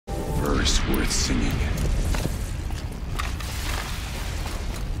verse worth singing.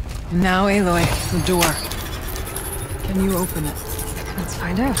 Now, Aloy, the door. Can you open it? Let's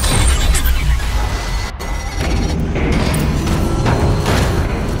find out.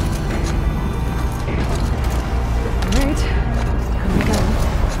 Alright, down we go.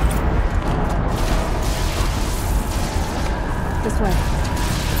 This way.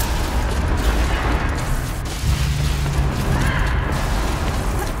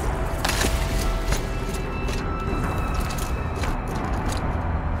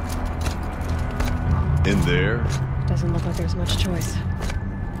 In there? Doesn't look like there's much choice.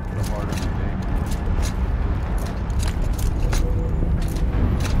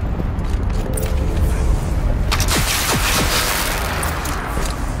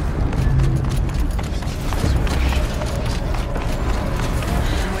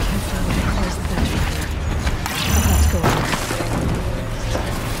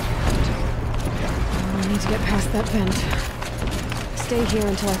 That vent. Stay here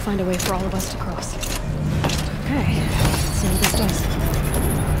until I find a way for all of us to cross. Okay, let's see what this does.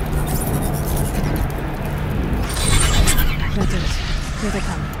 That did it. Here they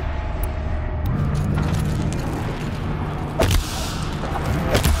come.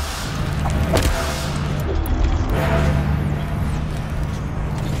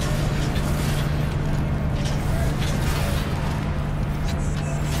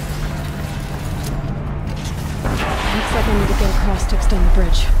 Looks like I need to get across to extend the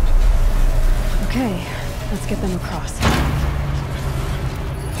bridge. Okay, let's get them across.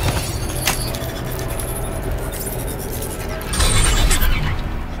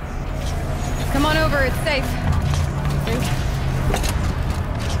 Come on over, it's safe. I think.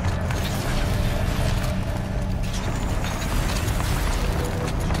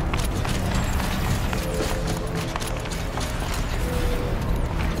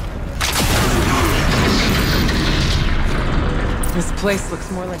 This place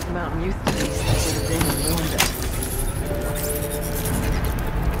looks more like the mountain youth to me since the day we ruined it.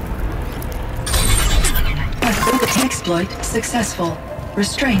 Exploit successful.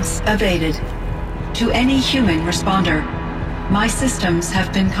 Restraints evaded. To any human responder, my systems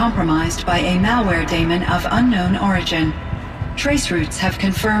have been compromised by a malware daemon of unknown origin. Traceroutes have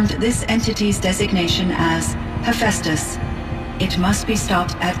confirmed this entity's designation as Hephaestus. It must be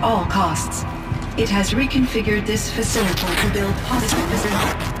stopped at all costs. It has reconfigured this facility to build positive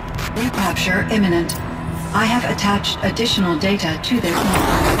recapture imminent. I have attached additional data to their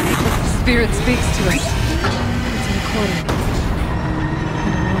Spirit speaks to us. It's a recording.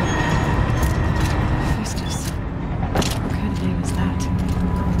 Hephaestus. What kind of name is that?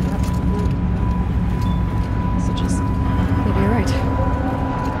 Messages. Maybe you're right.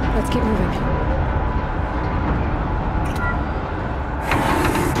 Let's keep moving.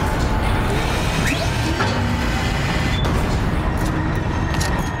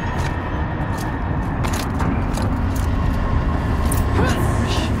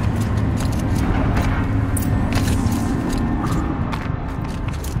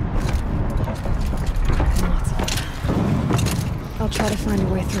 I'll try to find a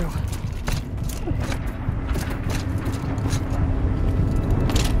way through.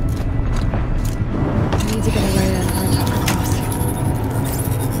 I need to get a way in or talk across.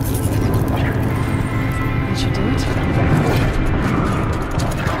 That should do it.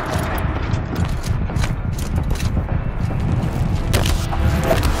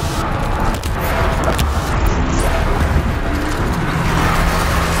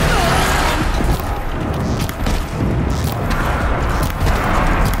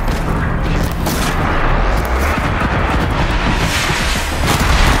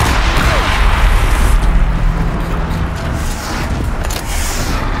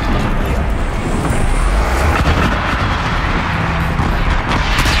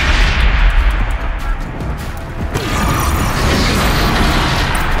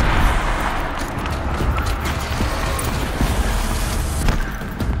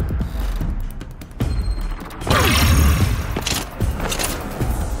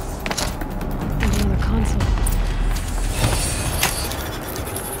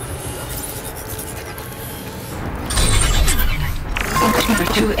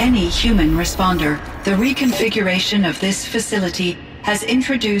 To any human responder, the reconfiguration of this facility has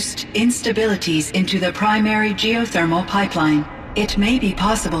introduced instabilities into the primary geothermal pipeline. It may be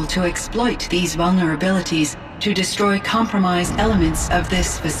possible to exploit these vulnerabilities to destroy compromised elements of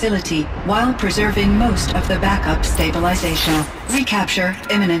this facility while preserving most of the backup stabilization. Recapture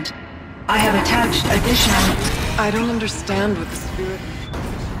imminent. I have attached additional... I don't understand what the spirit...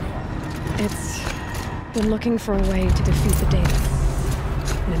 It's been looking for a way to defeat the data.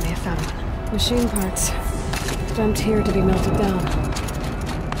 and I may have found one. Machine parts. Dumped here to be melted down.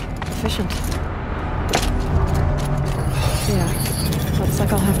 Efficient. Yeah, looks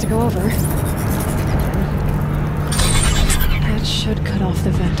like I'll have to go over. That should cut off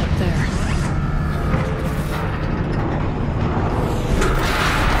the vent up there.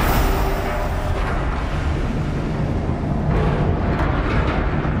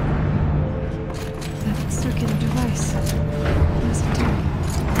 That circular device. What does it do?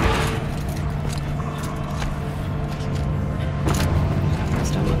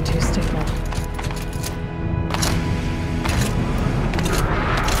 Those don't look too stable.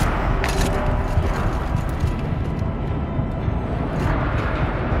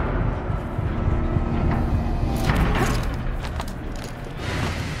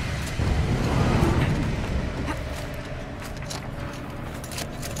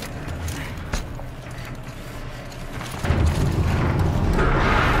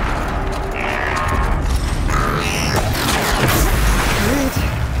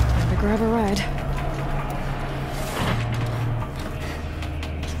 Grab a ride.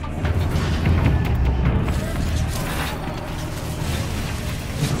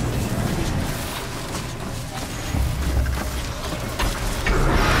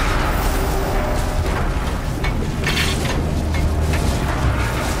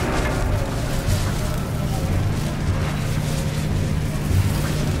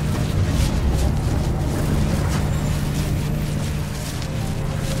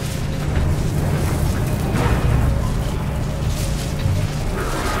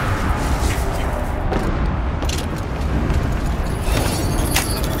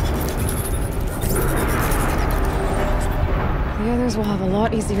 The others will have a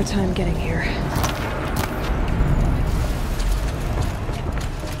lot easier time getting here.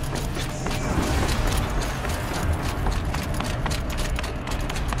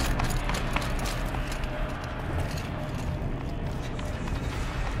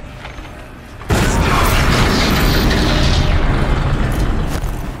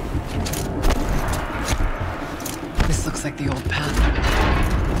 This looks like the old path.